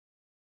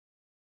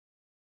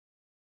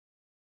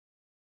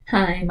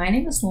Hi, my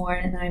name is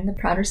Lauren, and I'm the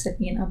proud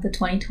recipient of the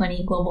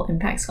 2020 Global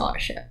Impact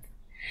Scholarship.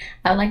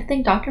 I would like to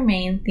thank Dr.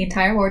 Main, the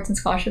entire Awards and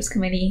Scholarships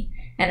Committee,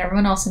 and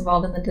everyone else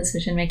involved in the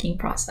decision-making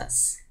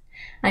process.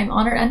 I am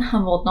honored and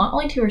humbled not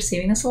only to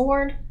receiving this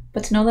award,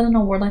 but to know that an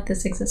award like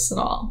this exists at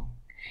all.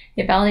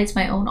 It validates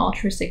my own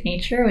altruistic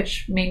nature,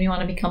 which made me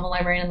want to become a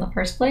librarian in the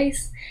first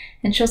place,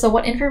 and shows that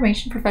what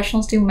information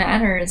professionals do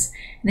matters,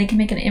 and they can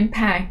make an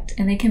impact,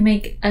 and they can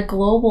make a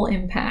global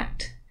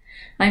impact.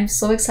 I'm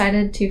so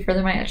excited to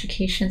further my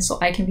education so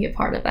I can be a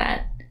part of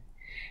that.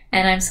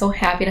 And I'm so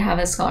happy to have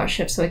a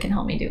scholarship so it can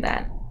help me do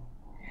that.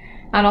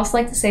 I'd also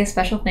like to say a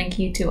special thank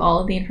you to all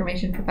of the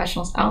information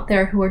professionals out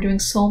there who are doing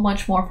so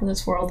much more for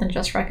this world than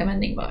just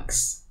recommending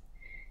books,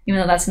 even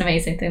though that's an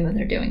amazing thing that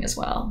they're doing as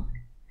well.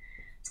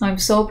 So I'm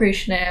so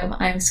appreciative,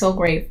 I'm so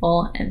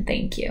grateful, and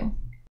thank you.